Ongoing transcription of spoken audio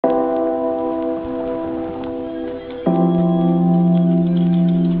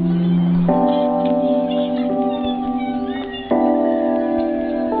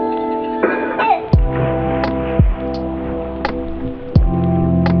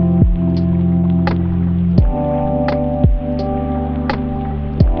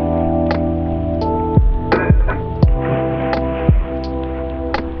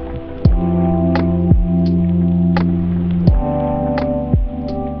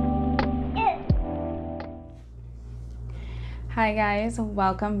Hi guys,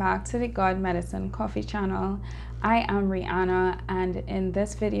 welcome back to the God Medicine Coffee channel. I am Rihanna, and in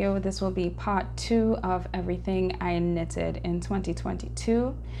this video this will be part 2 of everything I knitted in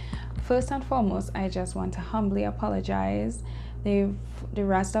 2022. First and foremost, I just want to humbly apologize. The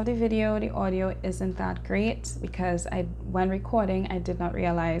rest of the video, the audio isn't that great because when recording I did not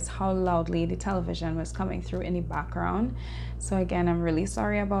realize how loudly the television was coming through in the background. So again, I'm really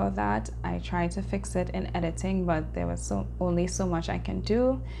sorry about that. I tried to fix it in editing, but there was only so much I can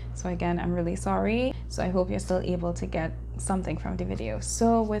do. So again, I'm really sorry. So I hope you're still able to get something from the video.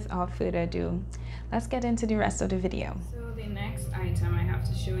 So without further ado, let's get into the rest of the video. So the next item I have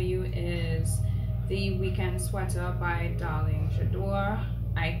to show you is the weekend sweater by Darling J'adore.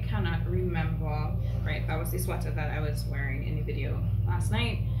 I cannot remember, right, that was the sweater that I was wearing in the video last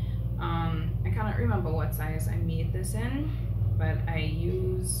night. I cannot remember what size I made this in, but I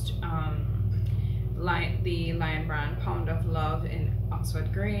used the Lion Brand Pound of Love in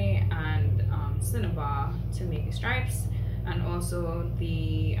Oxford Grey and Cinnabar to make the stripes, and also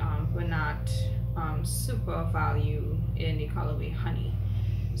the Bernat Super Value in the colorway Honey.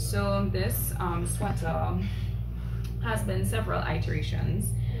 So this sweater has been several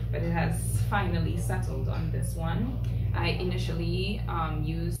iterations, but it has finally settled on this one. I initially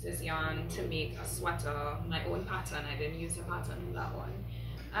used this yarn to make a sweater, my own pattern. I didn't use the pattern in that one,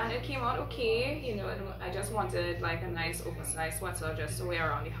 and it came out okay. You know, I just wanted like a nice oversized sweater just to wear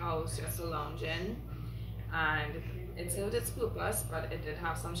around the house, just to lounge in, and it served its purpose, but it did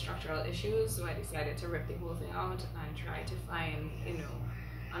have some structural issues, so I decided to rip the whole thing out and try to find, you know,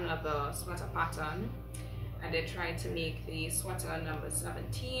 another sweater pattern. I did try to make the sweater number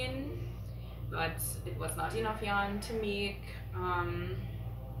 17, but it was not enough yarn to make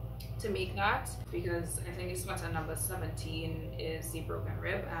that, because I think the sweater number 17 is the broken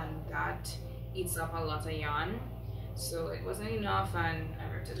rib, and that eats up a lot of yarn, so it wasn't enough, and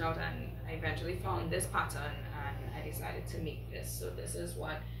I ripped it out, and I eventually found this pattern and I decided to make this. So this is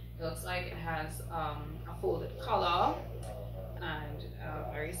what it looks like. It has a folded collar and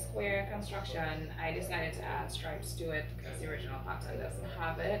a very square construction. I decided to add stripes to it because the original pattern doesn't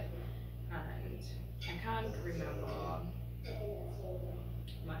have it, and I can't remember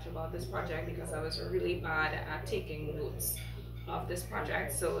much about this project because I was really bad at taking notes of this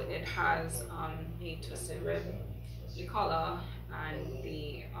project. So it has a twisted rib, the collar, and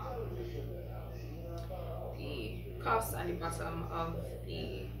the cuffs and the bottom of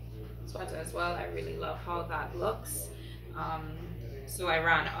the sweater as well. I really love how that looks. So I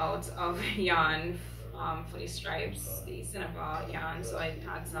ran out of yarn for the stripes, the Cinnabar yarn, so I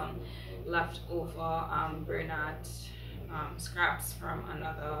had some leftover Bernat scraps from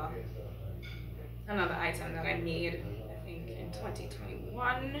another item that I made, I think in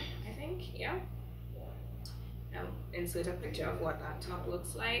 2021, I think, yeah. I'll insert a picture of what that top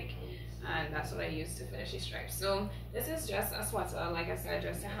looks like, and that's what I used to finish the stripes. So this is just a sweater, like I said,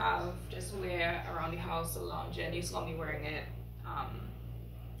 just to wear around the house, to lounge in. You saw me wearing it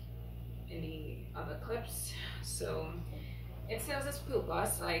in the other clips. So it serves its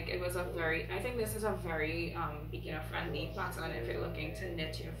purpose. Like, it was I think this is a very beginner friendly pattern. If you're looking to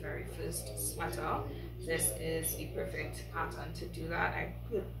knit your very first sweater, this is the perfect pattern to do that. I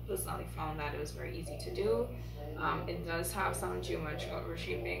personally found that it was very easy to do. It does have some Juma short row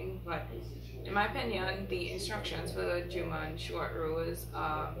shaping, but in my opinion, the instructions for the Juma short rows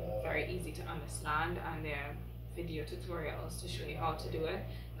are very easy to understand, and there are video tutorials to show you how to do it.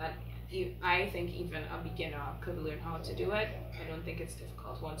 That I think even a beginner could learn how to do it. I don't think it's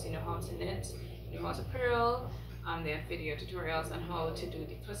difficult once you know how to knit, you know how to purl. There are video tutorials on how to do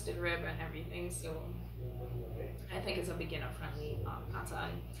the twisted rib and everything. So I think it's a beginner friendly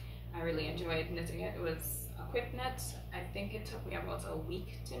pattern. I really enjoyed knitting it. It was a quick knit. I think it took me about a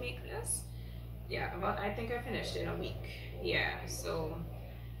week to make this. Yeah, I think I finished in a week. Yeah, so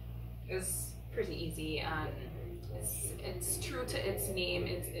it was pretty easy, and it's true to its name.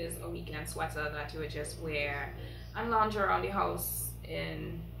 It is a weekend sweater that you would just wear and lounge around the house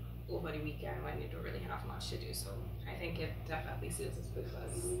in over the weekend when you don't really have much to do. So I think it definitely serves its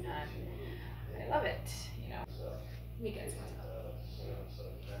purpose, and I love it, you know, weekend sweater. So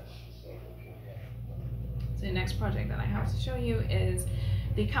the next project that I have to show you is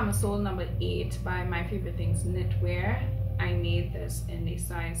the camisole number 8 by My Favorite Things Knitwear. I made this in a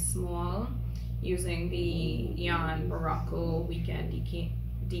size small using the yarn Morocco Weekend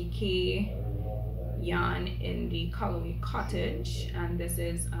DK yarn in the colorway Cottage, and this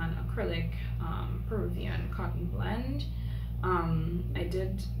is an acrylic Peruvian cotton blend. I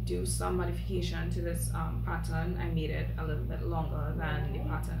did do some modification to this pattern. I made it a little bit longer than the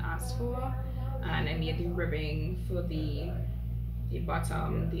pattern asked for, and I made the ribbing for the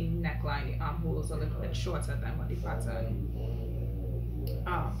bottom, the neckline, the armholes a little bit shorter than what the pattern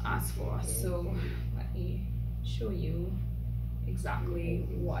asks for. So let me show you exactly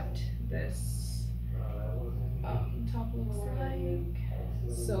what this top looks like.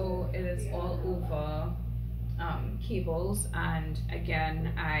 So it is all over cables, and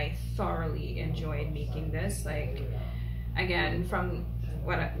again, I thoroughly enjoyed making this. Like, again, from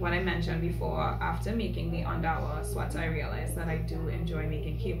what I mentioned before, after making the Ondawa sweater, I realized that I do enjoy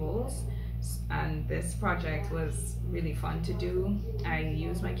making cables, and this project was really fun to do. I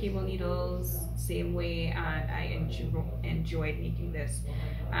used my cable needles same way, and I enjoyed making this.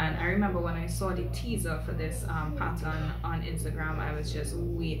 And I remember when I saw the teaser for this pattern on Instagram, I was just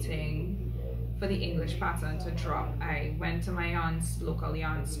waiting for the English pattern to drop. I went to my local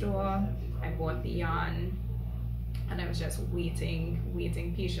yarn store, I bought the yarn, and I was just waiting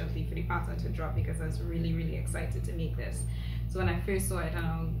patiently for the pattern to drop because I was really excited to make this. So when I first saw it, and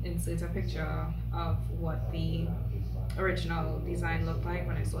I'll insert a picture of what the original design looked like,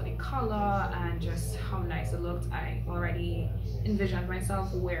 when I saw the color and just how nice it looked, I already envisioned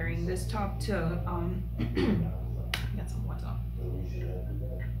myself wearing this top to get some water.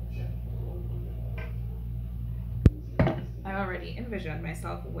 I already envisioned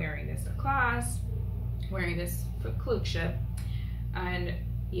myself wearing this to class, wearing this for clerkship. And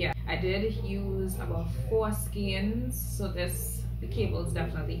yeah, I did use about 4 skeins, so the cables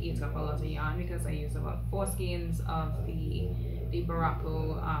definitely eat up a lot of yarn because I used about 4 skeins of the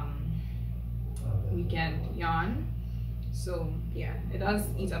Baracco weekend yarn. So yeah, it does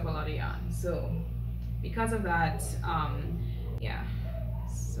eat up a lot of yarn. So because of that, yeah,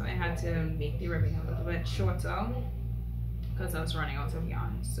 so I had to make the ribbing a little bit shorter because I was running out of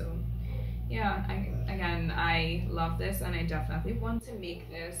yarn. So yeah, I love this, and I definitely want to make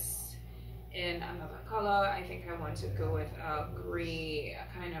this in another color. I think I want to go with a gray,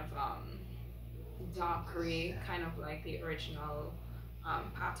 a kind of dark gray, kind of like the original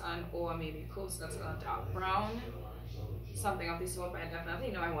pattern, or maybe closer to a dark brown, something of the sort. But I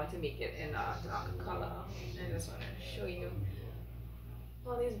definitely know I want to make it in a dark color. I just want to show you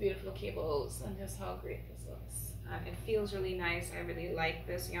all these beautiful cables and just how great this looks. It feels really nice. I really like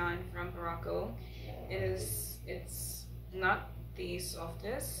this yarn from Baracco. It's not the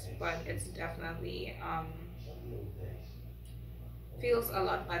softest, but it's definitely feels a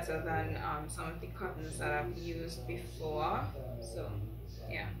lot better than some of the cottons that I've used before. So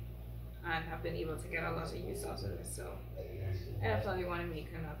yeah, and I've been able to get a lot of use out of this. So I definitely want to make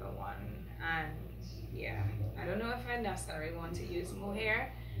another one. And yeah, I don't know if I necessarily want to use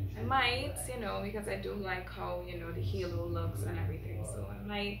mohair. I might, because I do like how, the halo looks and everything. So I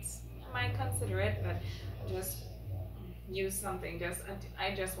might consider it, but just use something.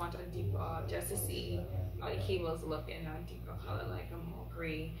 I just want a deeper, just to see how the cables look in a deeper color, like a more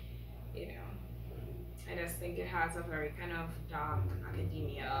gray. I just think it has a very kind of dark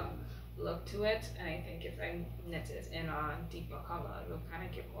academia look to it, and I think if I knit it in a deeper color, it will kind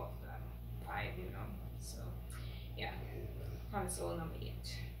of give off that vibe, So yeah, console number 8.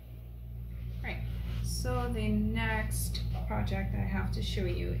 Right, so the next project I have to show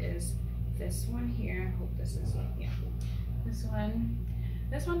you is this one here. I hope this is it. Yeah,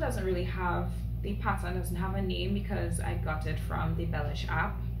 this one doesn't really have, the pattern doesn't have a name because I got it from the Bellish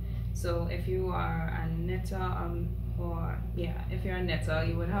app. So if you are a knitter, if you're a knitter,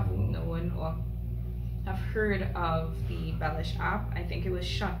 you would have known or have heard of the Bellish app. I think it was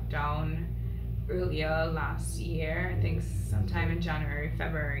shut down earlier last year, I think sometime in January,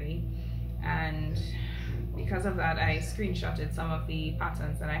 February, and because of that I screenshotted some of the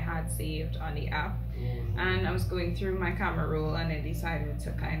patterns that I had saved on the app, and I was going through my camera roll and I decided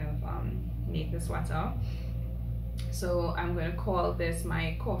to kind of make the sweater. So I'm going to call this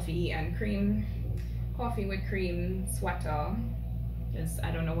my coffee with cream sweater, because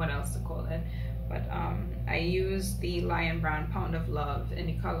I don't know what else to call it. But I used the Lion Brand Pound of Love in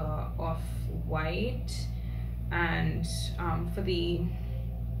the color Off-White, and for the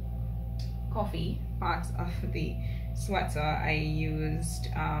coffee part of the sweater I used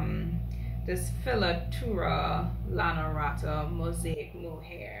this Filatura Lanarota Mosaic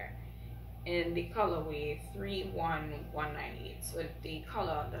Mohair in the colorway 31198. So the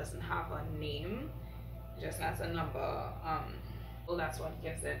color doesn't have a name, it just has a number. Well, that's what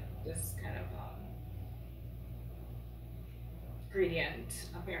gives it this kind of gradient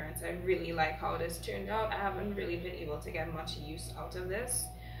appearance. I really like how this turned out. I haven't really been able to get much use out of this,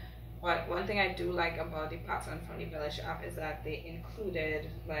 but one thing I do like about the pattern from the Bellish app is that they included,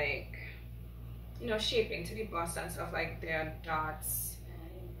 like, shaping to the bust and stuff. Like, there are dots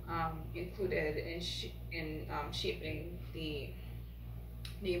included in shaping the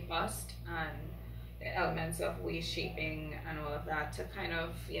the bust and the elements of waist shaping and all of that to kind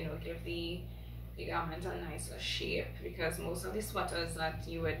of, you know, give the garment a nicer shape, because most of the sweaters that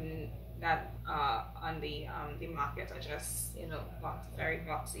you wouldn't that on the market are just, you know, very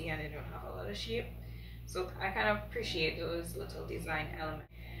boxy and they don't have a lot of shape. So I kind of appreciate those little design elements.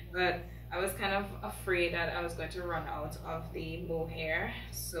 But I was kind of afraid that I was going to run out of the mohair.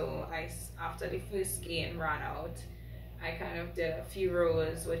 So after the first skein ran out, I kind of did a few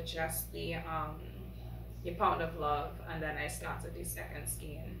rows with just the pound of love, and then I started the second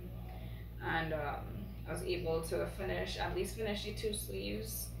skein. And I was able to at least finish the two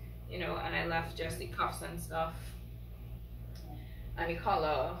sleeves, you know, and I left just the cuffs and stuff and the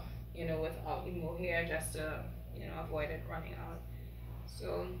collar, you know, without the mohair, just to, you know, avoid it running out.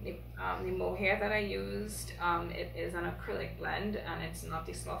 So the mohair that I used, it is an acrylic blend and it's not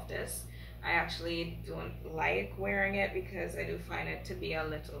the softest. I actually don't like wearing it because I do find it to be a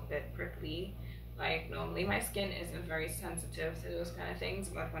little bit prickly. Like, normally my skin isn't very sensitive to those kind of things,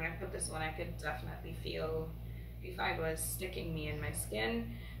 but when I put this on, I could definitely feel the fibers sticking me in my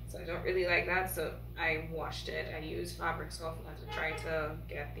skin. So I don't really like that, so I washed it. I used fabric softener to try to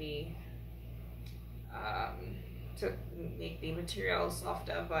get the to make the material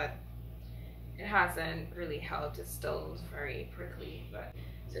softer, but it hasn't really helped. It's still very prickly. But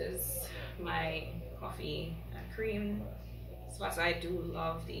this is my coffee and cream sweater. I do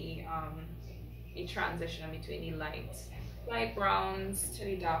love the transition between the light browns to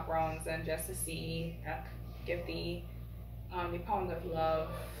the dark browns, and just to see give the pound of love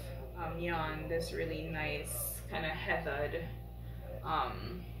yarn this really nice kind of heathered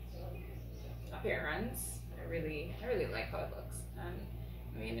appearance. I really like how it looks, and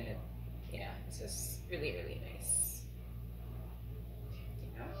I mean yeah, it's just really nice, you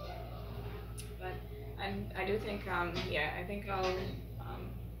know. But I do think yeah, I think I'll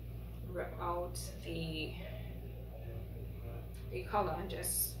rip out the color and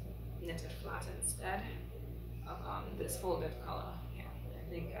just knit it flat instead of this folded color. Yeah,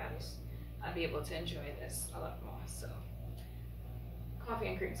 I think that I'll be able to enjoy this a lot more. So, coffee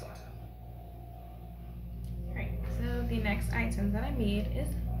and cream sweater. Alright, so the next item that I made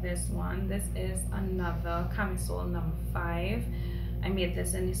is this one. This is another camisole number 5. I made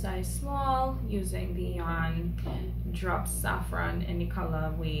this in the size small using the yarn Drop Safran in the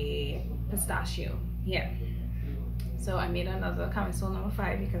colorway Pistachio. Yeah. So I made another camisole number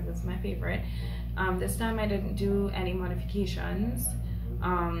 5 because it's my favorite. This time I didn't do any modifications.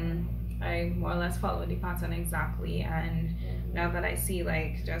 I more or less followed the pattern exactly, and now that I see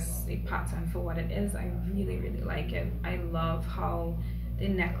like just the pattern for what it is, I really like it. I love how the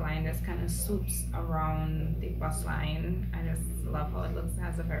neckline just kind of swoops around the bust line. I just love how it looks. It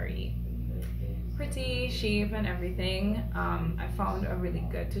has a very pretty shape and everything. I found a really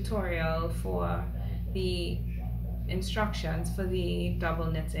good tutorial for the instructions for the double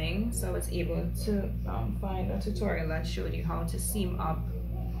knitting, so I was able to find a tutorial that showed you how to seam up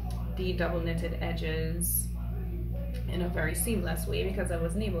the double knitted edges in a very seamless way, because I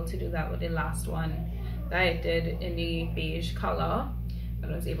wasn't able to do that with the last one that I did in the beige color, but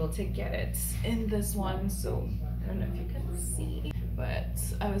I was able to get it in this one. So I don't know if you can see, but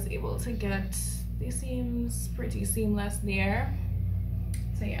I was able to get the seams pretty seamless there.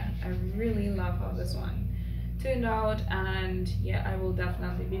 So yeah, I really love how this one turned out, and yeah, I will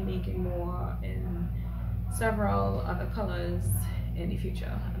definitely be making more in several other colors in the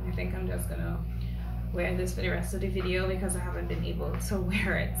future. I think I'm just gonna wear this for the rest of the video because I haven't been able to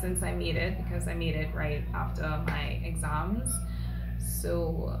wear it since I made it, because I made it right after my exams.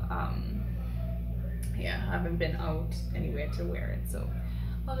 So yeah, I haven't been out anywhere to wear it, so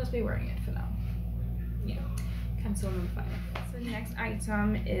I'll just be wearing it for now. Yeah, camisole number 5. So the next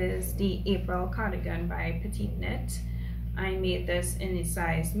item is the April cardigan by Petite Knit. I made this in a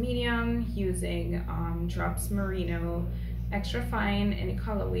size medium using Drops Merino extra fine in the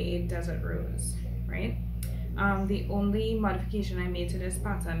colorway Desert Rose, right? The only modification I made to this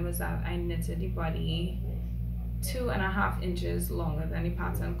pattern was that I knitted the body 2.5 inches longer than the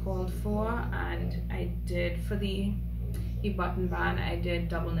pattern called for, and I did for the button band, I did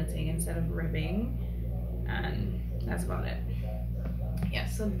double knitting instead of ribbing, and that's about it. Yeah,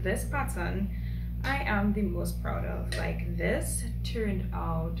 so this pattern I am the most proud of. Like, this turned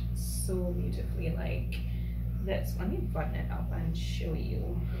out so beautifully. Like this, let me button it up and show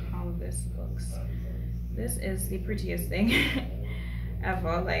you how this looks. This is the prettiest thing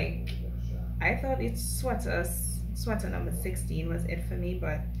ever. Like, I thought it's sweater number 16 was it for me,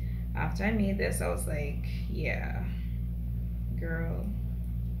 but after I made this I was like, yeah girl,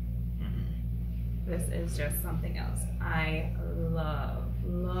 this is just something else. I love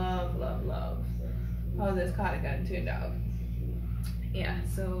love how this cardigan turned out. Yeah,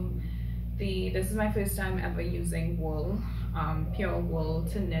 so this is my first time ever using wool, pure wool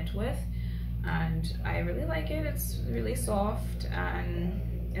to knit with, and I really like it. It's really soft and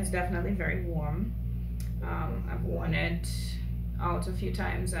it's definitely very warm. I've worn it out a few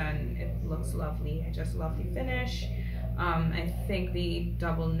times and it looks lovely. I just love the finish. I think the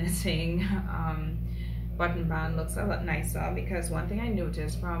double knitting button band looks a lot nicer, because one thing I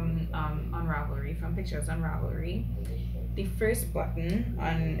noticed from from pictures on Ravelry, the first button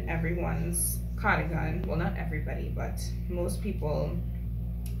on everyone's cardigan, well, not everybody, but most people,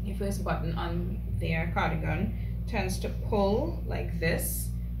 the first button on their cardigan tends to pull like this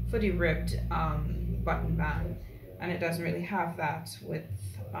for the ribbed button band, and it doesn't really have that with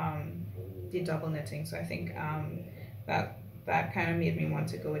the double knitting. So I think that kind of made me want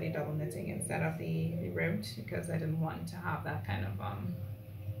to go with the double knitting instead of the ribbed, because I didn't want to have that kind of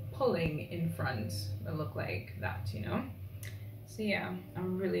pulling in front that look like that, you know. So yeah,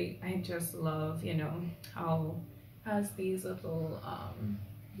 I just love, you know, how has these little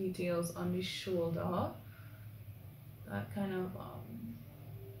details on the shoulder, that kind of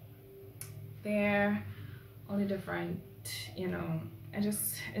there, all the different, you know,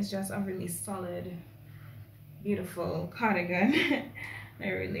 it's just a really solid, beautiful cardigan. I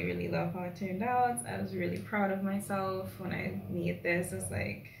really love how it turned out. I was really proud of myself when I made this. It's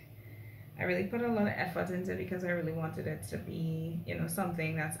like I really put a lot of effort into it, because I really wanted it to be, you know,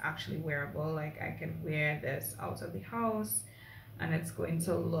 something that's actually wearable. Like I could wear this out of the house and it's going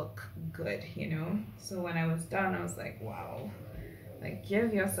to look good, you know. So when I was done, I was like, wow, like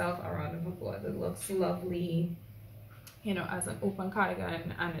give yourself a round of applause. It looks lovely, you know, as an open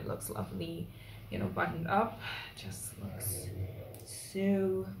cardigan, and it looks lovely, you know, buttoned up. Just looks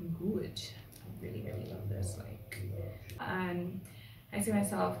so good. I really love this, like, and I see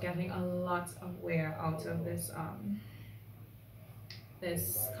myself getting a lot of wear out of this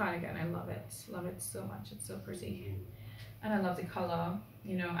this cardigan. I love it so much. It's so pretty, and I love the color.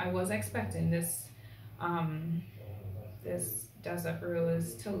 You know, I was expecting this this desert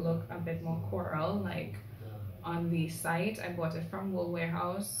rose to look a bit more coral. Like on the site, I bought it from Wool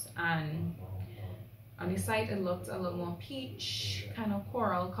Warehouse, and on the site it looked a little more peach kind of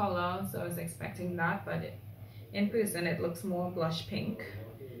coral color, so I was expecting that, but in person it looks more blush pink.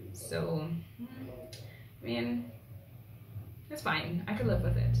 So I mean, it's fine. I could live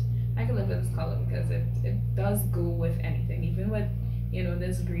with it. I could live with this color, because it does go with anything, even with, you know,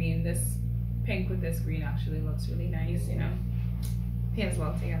 this green, this pink with this green actually looks really nice, you know, pairs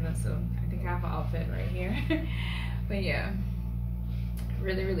well together. So I think I have an outfit right here. But yeah,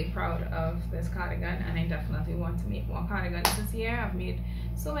 really proud of this cardigan, and I definitely want to make more cardigans this year. I've made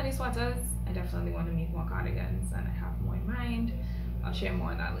so many sweaters. I definitely want to make more cardigans, and I have more in mind. I'll share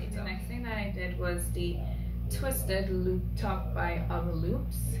more on that later. The next thing that I did was the twisted loop top by Other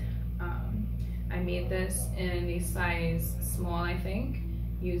Loops. I made this in a size small, I think,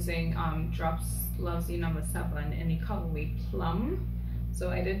 using Drops Loves You number 7 in the colorway Plum. So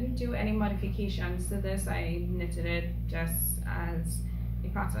I didn't do any modifications to this. I knitted it just as the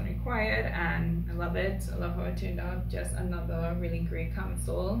pattern required, and I love it. I love how it turned out. Just another really great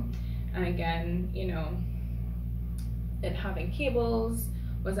camisole. And again, you know, it having cables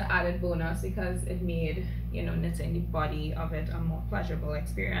was an added bonus, because it made, you know, knitting the body of it a more pleasurable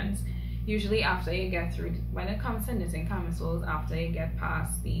experience. Usually after you get through, when it comes to knitting camisoles, after you get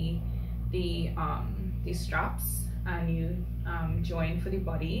past the straps and you join for the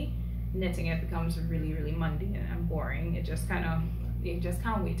body, knitting it becomes really mundane and boring. It just kind of, you just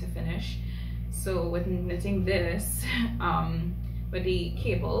can't wait to finish. So with knitting this with the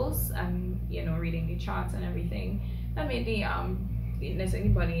cables and, you know, reading the charts and everything, that made the knitting the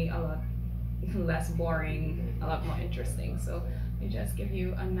body a lot less boring, a lot more interesting. So it just give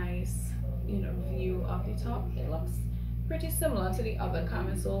you a nice, you know, view of the top. It looks pretty similar to the other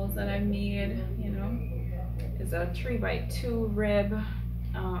camisoles that I made, you know. It's a 3x2 rib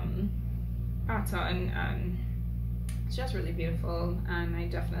pattern, and it's just really beautiful, and I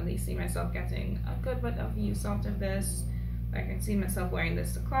definitely see myself getting a good bit of use out of this. I can see myself wearing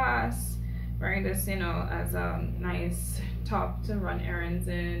this to class, wearing this, you know, as a nice top to run errands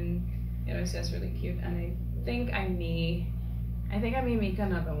in. You know, it's just really cute, and I think I may make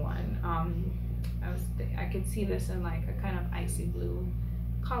another one. I could see this in like a kind of icy blue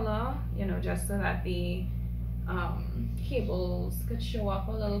color, you know, just so that the cables could show up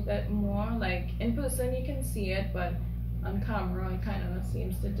a little bit more. Like in person you can see it, but on camera it kind of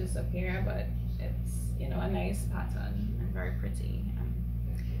seems to disappear. But it's, you know, a nice pattern and very pretty, and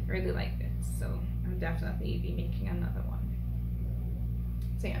I really like it. So I'll definitely be making another one.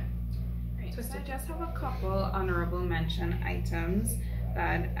 So yeah. Right, so I just have a couple honorable mention items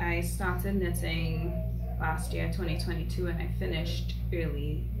that I started knitting last year, 2022, and I finished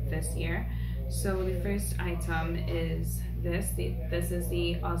early this year. So the first item is this. This is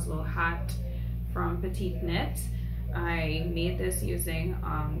the Oslo hat from Petite Knit. I made this using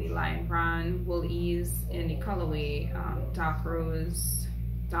the Lion Brand Wool Ease in the colorway dark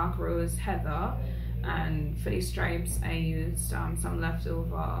rose heather, and for the stripes I used some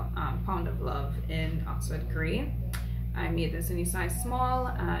leftover Pound of Love in Oxford Grey. I made this in a size small,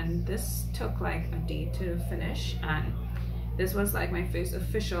 and this took like a day to finish, and this was like my first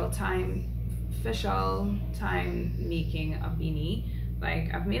official time making a beanie.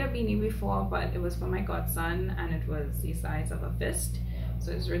 Like, I've made a beanie before, but it was for my godson and it was the size of a fist,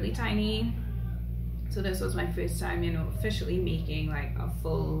 so it's really tiny. So this was my first time, you know, officially making like a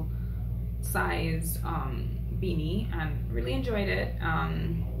full size beanie, and really enjoyed it.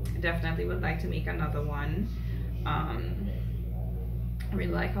 Definitely would like to make another one. I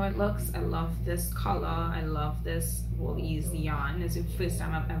really like how it looks. I love this color. I love this Wool Ease yarn. It's the first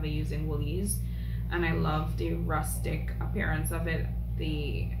time I'm ever using Wool Ease, and I love the rustic appearance of it.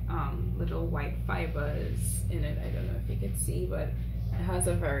 The little white fibers in it, I don't know if you can see, but it has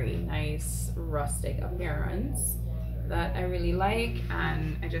a very nice rustic appearance that I really like,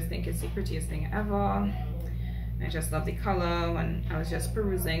 and I just think it's the prettiest thing ever. I just love the color. When I was just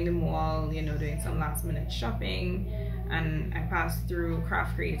perusing the mall, you know, doing some last minute shopping, and I passed through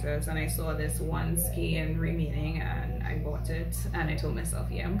Craft Creators and I saw this one skein remaining, and I bought it, and I told myself,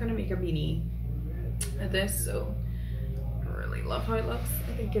 yeah, I'm gonna make a beanie of this. So I really love how it looks.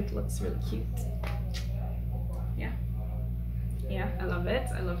 I think it looks really cute. Yeah, I love it.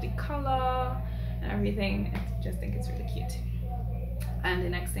 I love the color and everything. I just think it's really cute. And the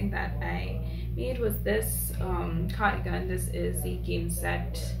next thing that I made was this cardigan. This is the game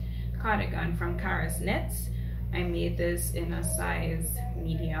set cardigan from Kara's Knits. I made this in a size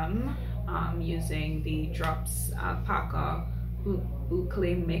medium using the Drops Alpaca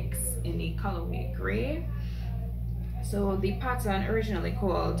Boucle mix in the colorway gray. So the pattern originally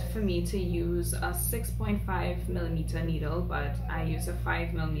called for me to use a 6.5mm needle, but I used a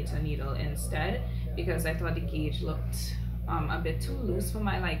 5mm needle instead because I thought the gauge looked a bit too loose for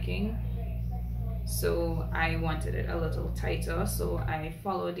my liking. So I wanted it a little tighter, so I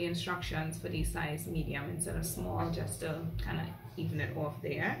followed the instructions for the size medium instead of small, just to kind of even it off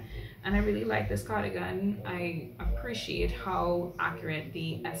there. And I really like this cardigan. I appreciate how accurate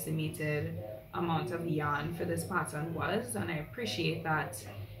the estimated amount of yarn for this pattern was, and I appreciate that,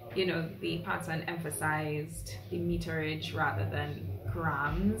 you know, the pattern emphasized the meterage rather than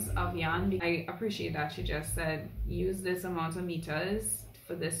grams of yarn. I appreciate that she just said use this amount of meters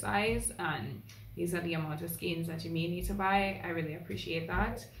for this size, and these are the amount of skeins that you may need to buy. I really appreciate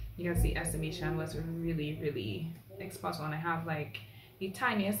that because the estimation was really spot on. I have like the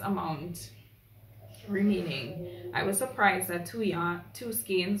tiniest amount remaining. I was surprised that two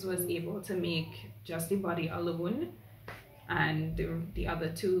skeins was able to make just the body alone, and the other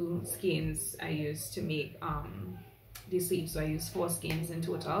two skeins I used to make the sleeves, so I used 4 skeins in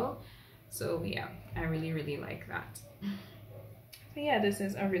total. So yeah, I really like that. So yeah, this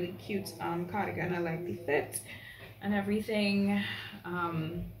is a really cute cardigan. I like the fit and everything.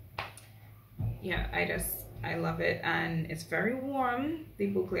 Yeah, I love it, and it's very warm. The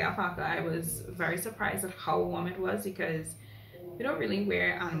Boucle Alpaca, I was very surprised at how warm it was because we don't really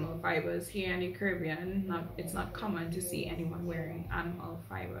wear animal fibers here in the Caribbean. It's not common to see anyone wearing animal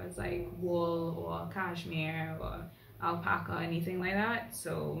fibers like wool or cashmere or alpaca, anything like that.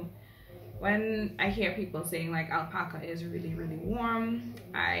 So when I hear people saying like alpaca is really warm,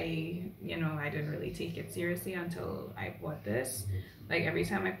 I didn't really take it seriously until I bought this. Like every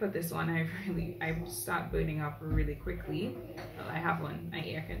time I put this on, I start burning up really quickly. Well, I have on my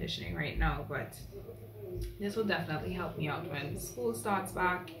air conditioning right now, but this will definitely help me out when school starts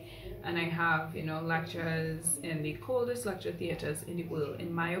back and I have, you know, lectures in the coldest lecture theaters in the world.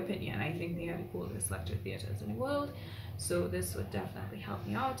 In my opinion, I think they are the coldest lecture theaters in the world. So this would definitely help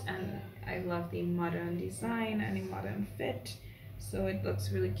me out, and I love the modern design and the modern fit. So it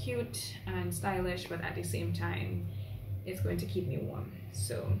looks really cute and stylish, but at the same time, it's going to keep me warm.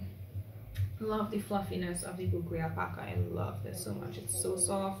 So love the fluffiness of the Boucle Alpaca. I love this so much. It's so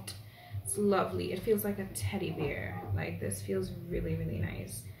soft. It's lovely. It feels like a teddy bear. Like, this feels really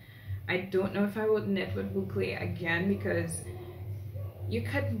nice. I don't know if I would knit with Boucle again because you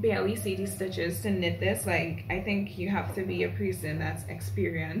could barely see the stitches to knit this. Like, I think you have to be a person that's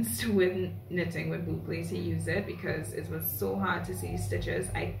experienced with knitting with Boucle to use it because it was so hard to see stitches.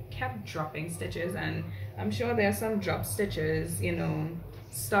 I kept dropping stitches, and I'm sure there are some drop stitches, you know,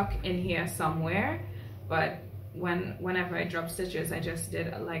 stuck in here somewhere, but whenever I drop stitches, I just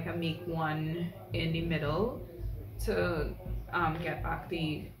did like a make one in the middle to get back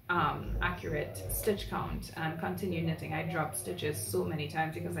the accurate stitch count and continue knitting. I dropped stitches so many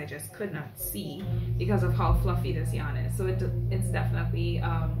times because I just could not see because of how fluffy this yarn is. So it's definitely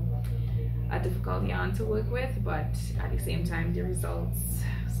a difficult yarn to work with, but at the same time the results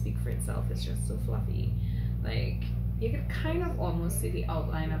speak for itself. It's just so fluffy. Like, you could kind of almost see the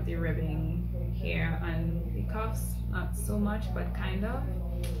outline of the ribbing here and the cuffs, not so much, but kind of.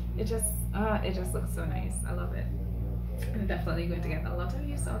 It just looks so nice. I love it. I'm definitely going to get a lot of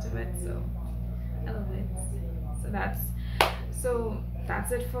use out of it, so I love it. So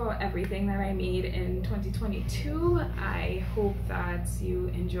that's it for everything that I made in 2022. I hope that you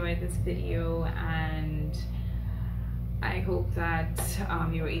enjoyed this video, and I hope that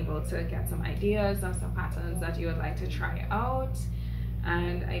you were able to get some ideas of some patterns that you would like to try out.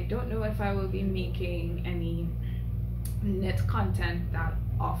 And I don't know if I will be making any knit content that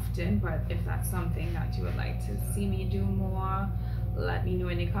often, but if that's something that you would like to see me do more, let me know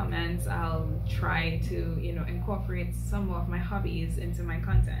in the comments. I'll try to, you know, incorporate some of my hobbies into my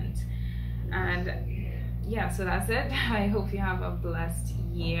content. And yeah, so that's it. I hope you have a blessed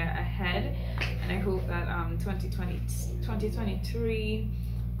year ahead, and I hope that 2023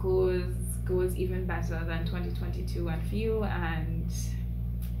 goes even better than 2022 and for you. And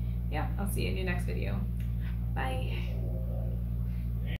yeah, I'll see you in your next video. Bye.